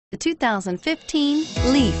The 2015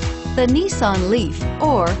 LEAF. The Nissan LEAF,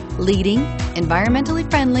 or leading, environmentally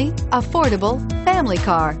friendly, affordable family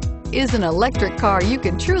car, is an electric car you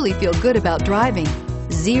can truly feel good about driving.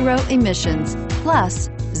 Zero emissions plus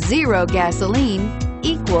zero gasoline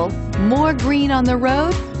equal more green on the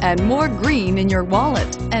road and more green in your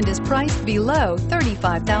wallet, and is priced below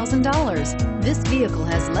 $35,000. This vehicle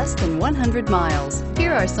has less than 100 miles.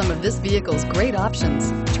 Here are some of this vehicle's great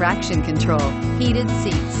options: traction control, heated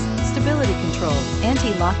seats, stability control,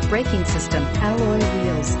 anti-lock braking system, alloy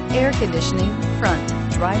wheels, air conditioning, front,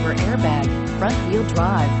 driver airbag, front wheel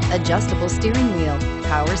drive, adjustable steering wheel,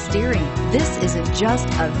 power steering. This isn't just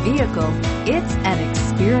a vehicle, it's an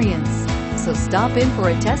experience. So stop in for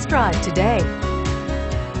a test drive today.